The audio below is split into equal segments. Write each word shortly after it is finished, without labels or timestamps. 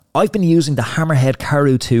I've been using the Hammerhead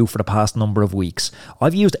Karoo 2 for the past number of weeks.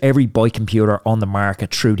 I've used every bike computer on the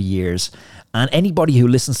market through the years, and anybody who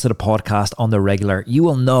listens to the podcast on the regular, you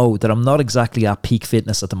will know that I'm not exactly at peak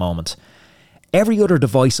fitness at the moment. Every other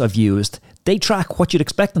device I've used, they track what you'd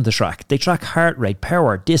expect them to track. They track heart rate,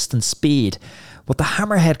 power, distance, speed. But the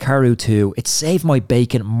Hammerhead Karoo 2, it saved my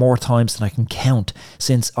bacon more times than I can count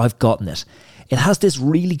since I've gotten it. It has this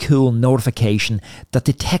really cool notification that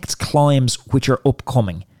detects climbs which are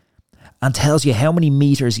upcoming and tells you how many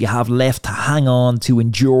meters you have left to hang on, to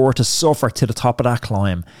endure, to suffer to the top of that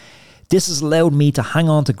climb. This has allowed me to hang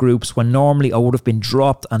on to groups when normally I would have been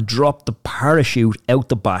dropped the parachute out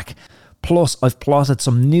the back. Plus, I've plotted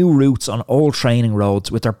some new routes on old training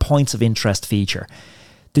roads with their points of interest feature.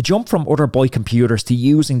 The jump from other bike computers to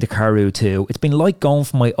using the Karoo 2, it's been like going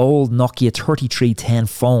from my old Nokia 3310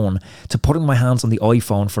 phone to putting my hands on the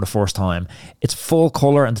iPhone for the first time. It's full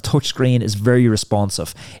colour and the touchscreen is very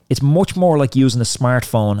responsive. It's much more like using a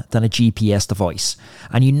smartphone than a GPS device.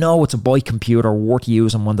 And you know it's a bike computer worth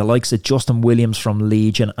using when the likes of Justin Williams from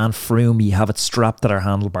Legion and Froome have it strapped to their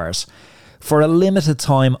handlebars. For a limited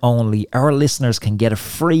time only, our listeners can get a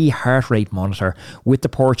free heart rate monitor with the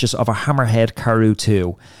purchase of a Hammerhead Karoo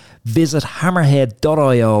 2. Visit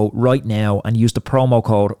hammerhead.io right now and use the promo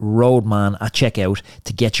code ROADMAN at checkout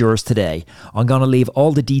to get yours today. I'm going to leave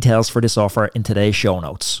all the details for this offer in today's show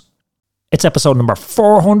notes. It's episode number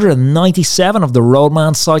 497 of the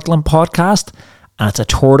Roadman Cycling Podcast, and it's a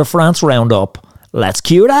Tour de France roundup. Let's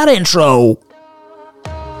cue that intro.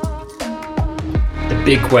 The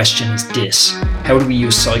big question is this: how do we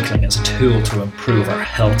use cycling as a tool to improve our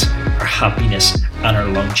health, our happiness, and our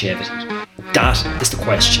longevity? That is the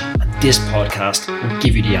question, and this podcast will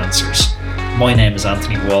give you the answers. My name is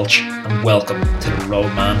Anthony Walsh, and welcome to the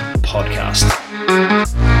Roadman Podcast.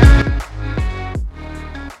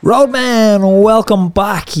 Roadman, welcome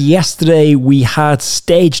back. Yesterday we had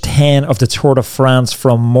stage 10 of the Tour de France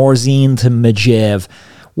from Morzine to Megève.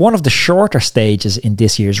 One of the shorter stages in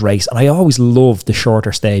this year's race, and I always love the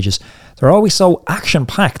shorter stages. They're always so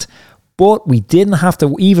action-packed, but we didn't have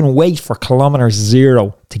to even wait for kilometre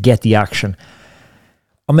zero to get the action.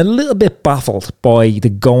 I'm a little bit baffled by the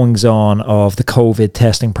goings-on of the COVID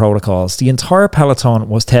testing protocols. The entire peloton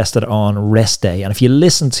was tested on rest day, and if you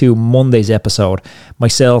listen to Monday's episode,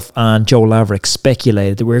 myself and Joe Laverick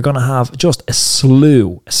speculated that we were going to have just a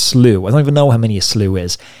slew. I don't even know how many a slew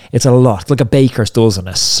is. It's a lot, like a baker's dozen,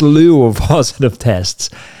 a slew of positive tests.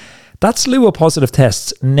 That slew of positive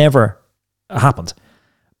tests never happened.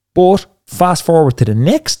 But fast forward to the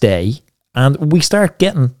next day, and we start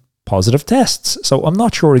getting positive tests. So I'm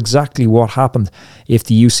not sure exactly what happened, if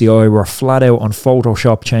the UCI were flat out on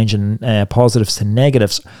Photoshop changing positives to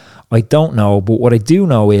negatives. I don't know, but what I do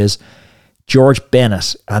know is George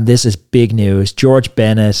Bennett, and this is big news, George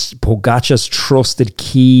Bennett, Pogacar's trusted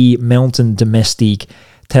key mountain domestique,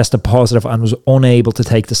 tested positive and was unable to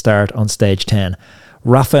take the start on stage 10.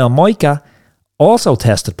 Rafael Majka also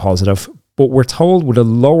tested positive, but we're told with a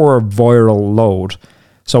lower viral load,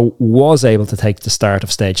 so was able to take the start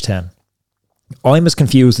of stage 10. I'm as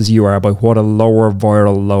confused as you are about what a lower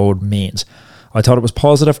viral load means. I thought it was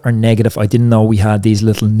positive or negative. I didn't know we had these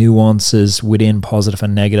little nuances within positive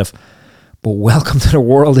and negative. But welcome to the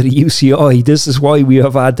world of the UCI. This is why we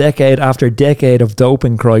have had decade after decade of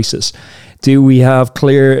doping crisis. Do we have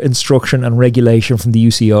clear instruction and regulation from the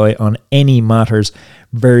UCI on any matters?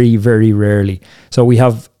 Very, very rarely. So we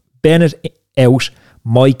have Bennett out,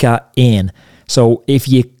 Majka in. So if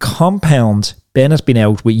you compound Bennett's been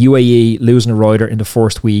out with UAE losing a rider in the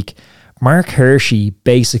first week, Mark Hershey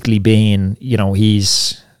basically being,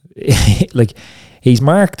 he's like, he's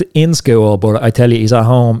marked in school, but I tell you, he's at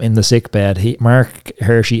home in the sickbed. Mark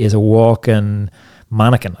Hershey is a walking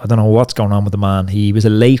mannequin. I don't know what's going on with the man. He was a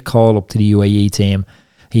late call up to the UAE team.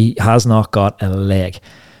 He has not got a leg.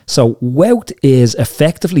 So Wout is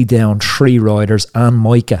effectively down 3 riders, and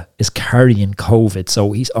Majka is carrying COVID.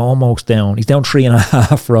 So he's almost down. He's down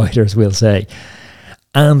 3.5 riders, we'll say.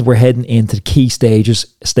 And we're heading into the key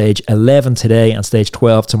stages, stage 11 today and stage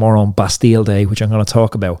 12 tomorrow on Bastille Day, which I'm going to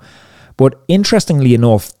talk about. But interestingly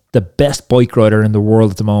enough, the best bike rider in the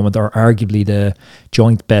world at the moment, or arguably the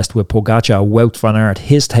joint best with Pogacar, Wout van Aert,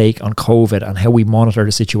 his take on COVID and how we monitor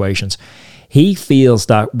the situations. He feels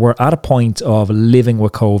that we're at a point of living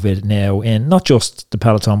with COVID now in not just the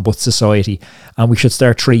peloton but society, and we should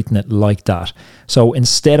start treating it like that. So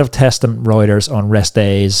instead of testing riders on rest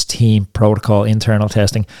days, team protocol, internal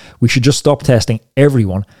testing, we should just stop testing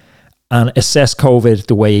everyone and assess COVID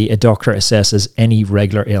the way a doctor assesses any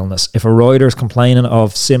regular illness. If a rider is complaining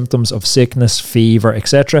of symptoms of sickness, fever,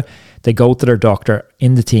 etc., they go to their doctor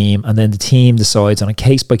in the team, and then the team decides on a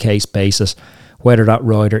case-by-case basis whether that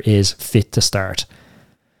rider is fit to start.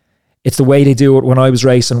 It's the way they do it when I was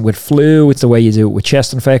racing with flu. It's the way you do it with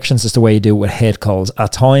chest infections. It's the way you do it with head colds.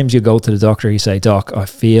 At times you go to the doctor, you say, Doc, I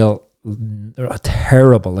feel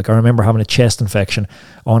terrible. Like, I remember having a chest infection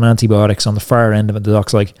on antibiotics on the far end of it. The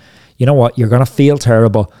doc's like, you know what, you're going to feel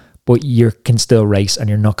terrible, but you can still race and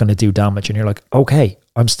you're not going to do damage. And you're like, okay,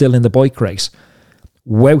 I'm still in the bike race.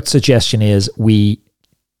 Wout's suggestion is we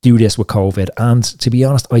do this with COVID. And to be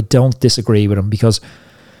honest, I don't disagree with him, because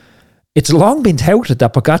it's long been touted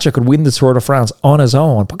that Pogacar could win the Tour de France on his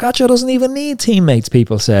own. Pogacar doesn't even need teammates,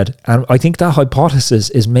 people said. And I think that hypothesis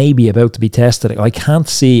is maybe about to be tested. I can't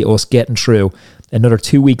see us getting through another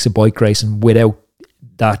 2 weeks of bike racing without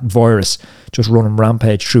that virus just running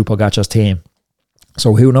rampage through Pogacar's team.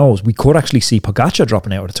 So who knows? We could actually see Pogacar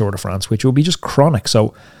dropping out of the Tour de France, which will be just chronic.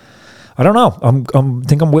 So I don't know. I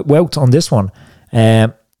think I'm with Wout on this one.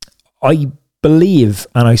 I believe,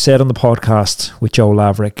 and I said on the podcast with Joe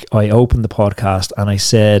Laverick, I opened the podcast and I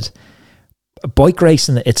said, bike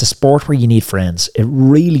racing, it's a sport where you need friends. It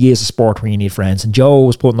really is a sport where you need friends. And Joe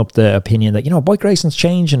was putting up the opinion that, bike racing's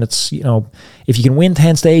changing. It's, if you can win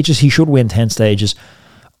 10 stages, he should win 10 stages.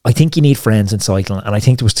 I think you need friends in cycling. And I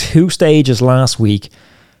think there was 2 stages last week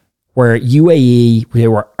where UAE, they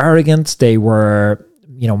were arrogant, they were,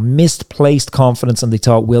 misplaced confidence, and they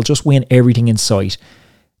thought, we'll just win everything in sight.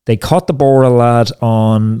 They caught the Bora lad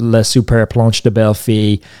on Le Super Planche de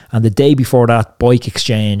Belfi, and the day before that, Bike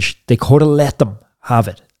Exchange. They could have let them have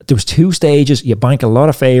it. There was 2 stages. You bank a lot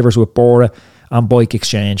of favours with Bora and Bike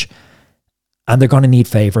Exchange, and they're going to need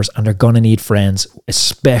favours, and they're going to need friends,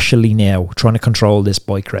 especially now, trying to control this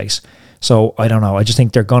bike race. So, I don't know. I just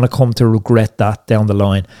think they're going to come to regret that down the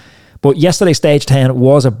line. But yesterday, Stage 10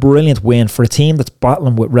 was a brilliant win for a team that's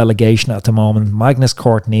battling with relegation at the moment. Magnus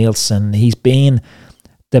Cort Nielsen, he's been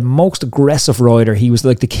the most aggressive rider. He was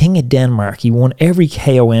like the king of Denmark. He won every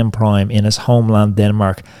KOM prime in his homeland,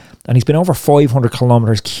 Denmark. And he's been over 500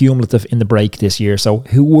 kilometres cumulative in the break this year. So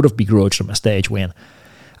who would have begrudged him a stage win?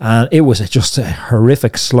 And it was just a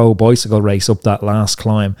horrific slow bicycle race up that last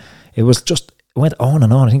climb. It went on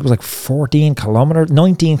and on. I think it was like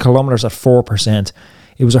 19 kilometres at 4%.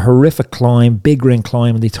 It was a horrific climb, big ring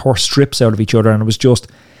climb, and they tore strips out of each other. And it was just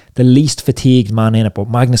the least fatigued man in it. But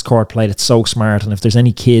Magnus Cort played it so smart. And if there's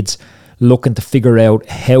any kids looking to figure out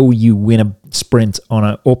how you win a sprint on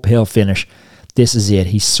an uphill finish, this is it.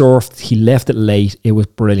 He surfed, he left it late. It was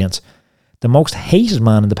brilliant. The most hated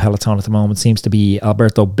man in the peloton at the moment seems to be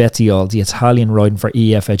Alberto Bettiol, the Italian riding for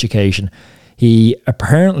EF Education. He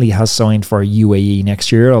apparently has signed for UAE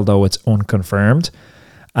next year, although it's unconfirmed.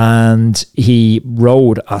 And he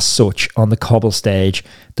rode as such on the cobble stage,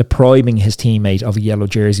 depriving his teammate of a yellow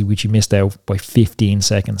jersey, which he missed out by 15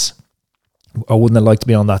 seconds. I wouldn't have liked to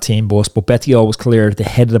be on that team bus, but Bettiol was cleared at the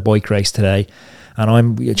head of the bike race today, and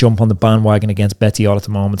I'm jump on the bandwagon against Bettiol at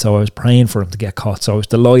the moment, so I was praying for him to get caught. So I was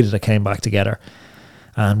delighted it came back together,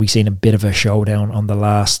 and we seen a bit of a showdown on the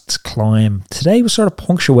last climb. Today was sort of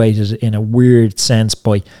punctuated in a weird sense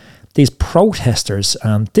by these protesters,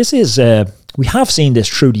 and this is we have seen this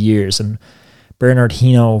through the years, and Bernard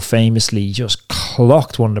Hinault famously just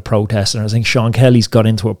clocked one of the protesters. I think Sean Kelly's got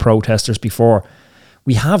into it protesters before.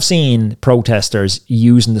 We have seen protesters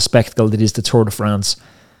using the spectacle that is the Tour de France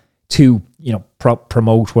to,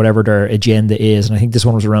 promote whatever their agenda is, and I think this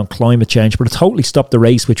one was around climate change, but it totally stopped the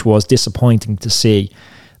race, which was disappointing to see.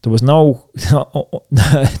 There was no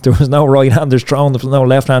right-handers thrown, there was no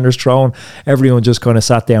left-handers thrown. Everyone just kind of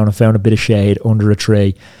sat down and found a bit of shade under a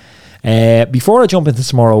tree. Before I jump into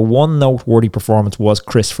tomorrow, one noteworthy performance was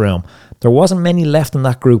Chris Froome. There wasn't many left in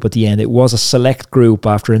that group at the end. It was a select group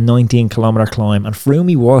after a 19-kilometre climb, and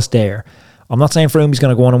Froome was there. I'm not saying Froome's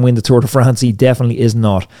going to go on and win the Tour de France. He definitely is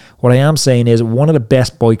not. What I am saying is one of the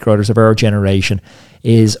best bike riders of our generation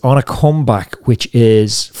is on a comeback, which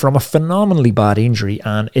is from a phenomenally bad injury,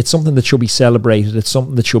 and it's something that should be celebrated. It's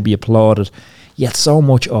something that should be applauded. Yet so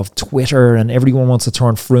much of Twitter and everyone wants to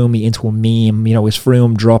turn Froome into a meme. Is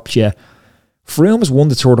Froome dropped you? Froome has won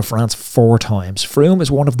the Tour de France 4 times. Froome is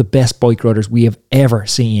one of the best bike riders we have ever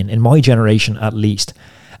seen, in my generation at least.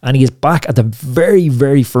 And he is back at the very,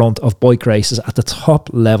 very front of bike races at the top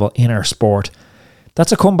level in our sport.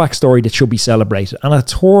 That's a comeback story that should be celebrated. And a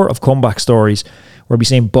tour of comeback stories where we've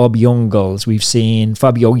seen Bob Jungels, we've seen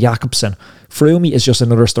Fabio Jakobsen. Froome is just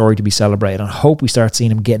another story to be celebrated. I hope we start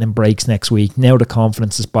seeing him getting in breaks next week. Now the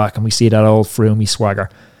confidence is back and we see that old Froome swagger.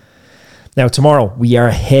 Now, tomorrow we are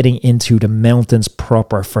heading into the mountains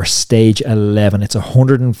proper for stage 11. It's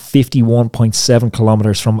 151.7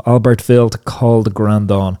 kilometers from Albertville to Col de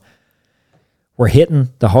Grandon. We're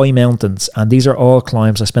hitting the high mountains, and these are all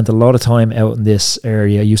climbs. I spent a lot of time out in this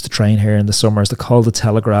area. I used to train here in the summers. The Col de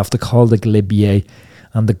Telegraph, the Col de Glibier,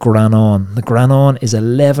 and the Granon. The Granon is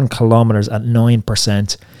 11 kilometers at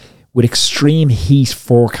 9%, with extreme heat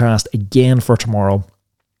forecast again for tomorrow.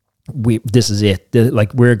 This is it.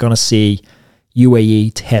 We're going to see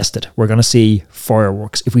UAE tested. We're going to see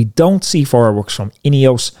fireworks. If we don't see fireworks from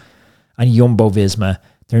Ineos and Jumbo-Visma,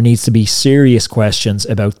 there needs to be serious questions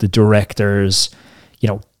about the director's,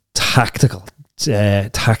 tactical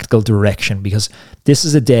direction, because this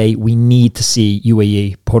is a day we need to see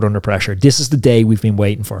UAE put under pressure. This is the day we've been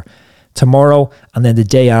waiting for. Tomorrow and then the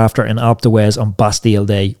day after in Alpe d'Huez on Bastille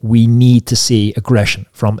Day, we need to see aggression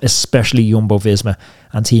from especially Jumbo-Visma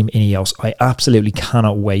and Team Ineos. I absolutely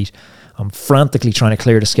cannot wait. I'm frantically trying to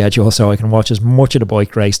clear the schedule so I can watch as much of the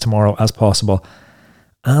bike race tomorrow as possible.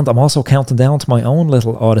 And I'm also counting down to my own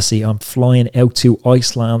little odyssey. I'm flying out to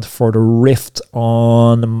Iceland for the Rift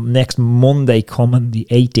on next Monday coming, the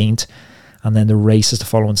 18th. And then the race is the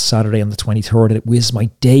following Saturday on the 23rd. It was my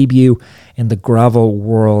debut in the gravel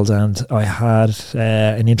world. And I had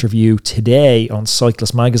an interview today on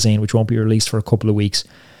Cyclist Magazine, which won't be released for a couple of weeks,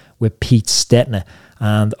 with Pete Stettner.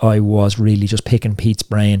 And I was really just picking Pete's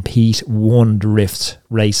brain. Pete won the Rift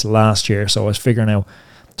race last year. So I was figuring out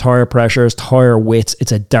tyre pressures, tyre widths.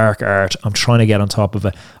 It's a dark art. I'm trying to get on top of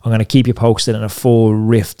it. I'm going to keep you posted in a full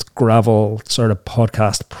Rift gravel sort of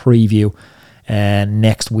podcast preview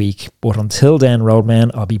next week. But until then,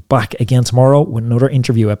 Roadman, I'll be back again tomorrow with another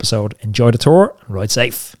interview episode. Enjoy the tour and ride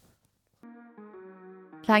safe.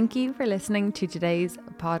 Thank you for listening to today's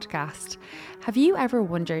podcast. Have you ever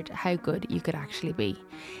wondered how good you could actually be?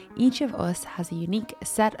 Each of us has a unique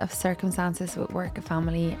set of circumstances with work,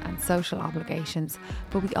 family, and social obligations,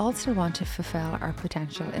 but we all still want to fulfill our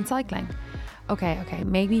potential in cycling. Okay,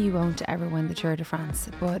 maybe you won't ever win the Tour de France,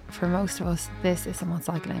 but for most of us, this isn't what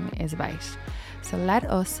cycling is about. So let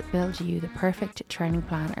us build you the perfect training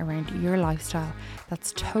plan around your lifestyle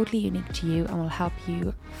that's totally unique to you and will help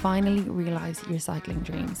you finally realise your cycling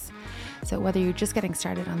dreams. So whether you're just getting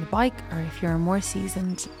started on the bike or if you're a more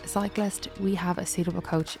seasoned cyclist, we have a suitable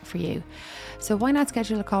coach for you. So why not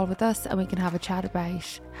schedule a call with us and we can have a chat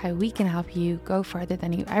about how we can help you go further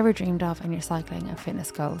than you ever dreamed of in your cycling and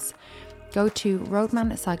fitness goals. Go to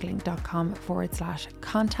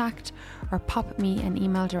roadmancycling.com/contact or pop me an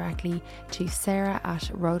email directly to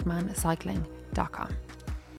sarah@roadmancycling.com.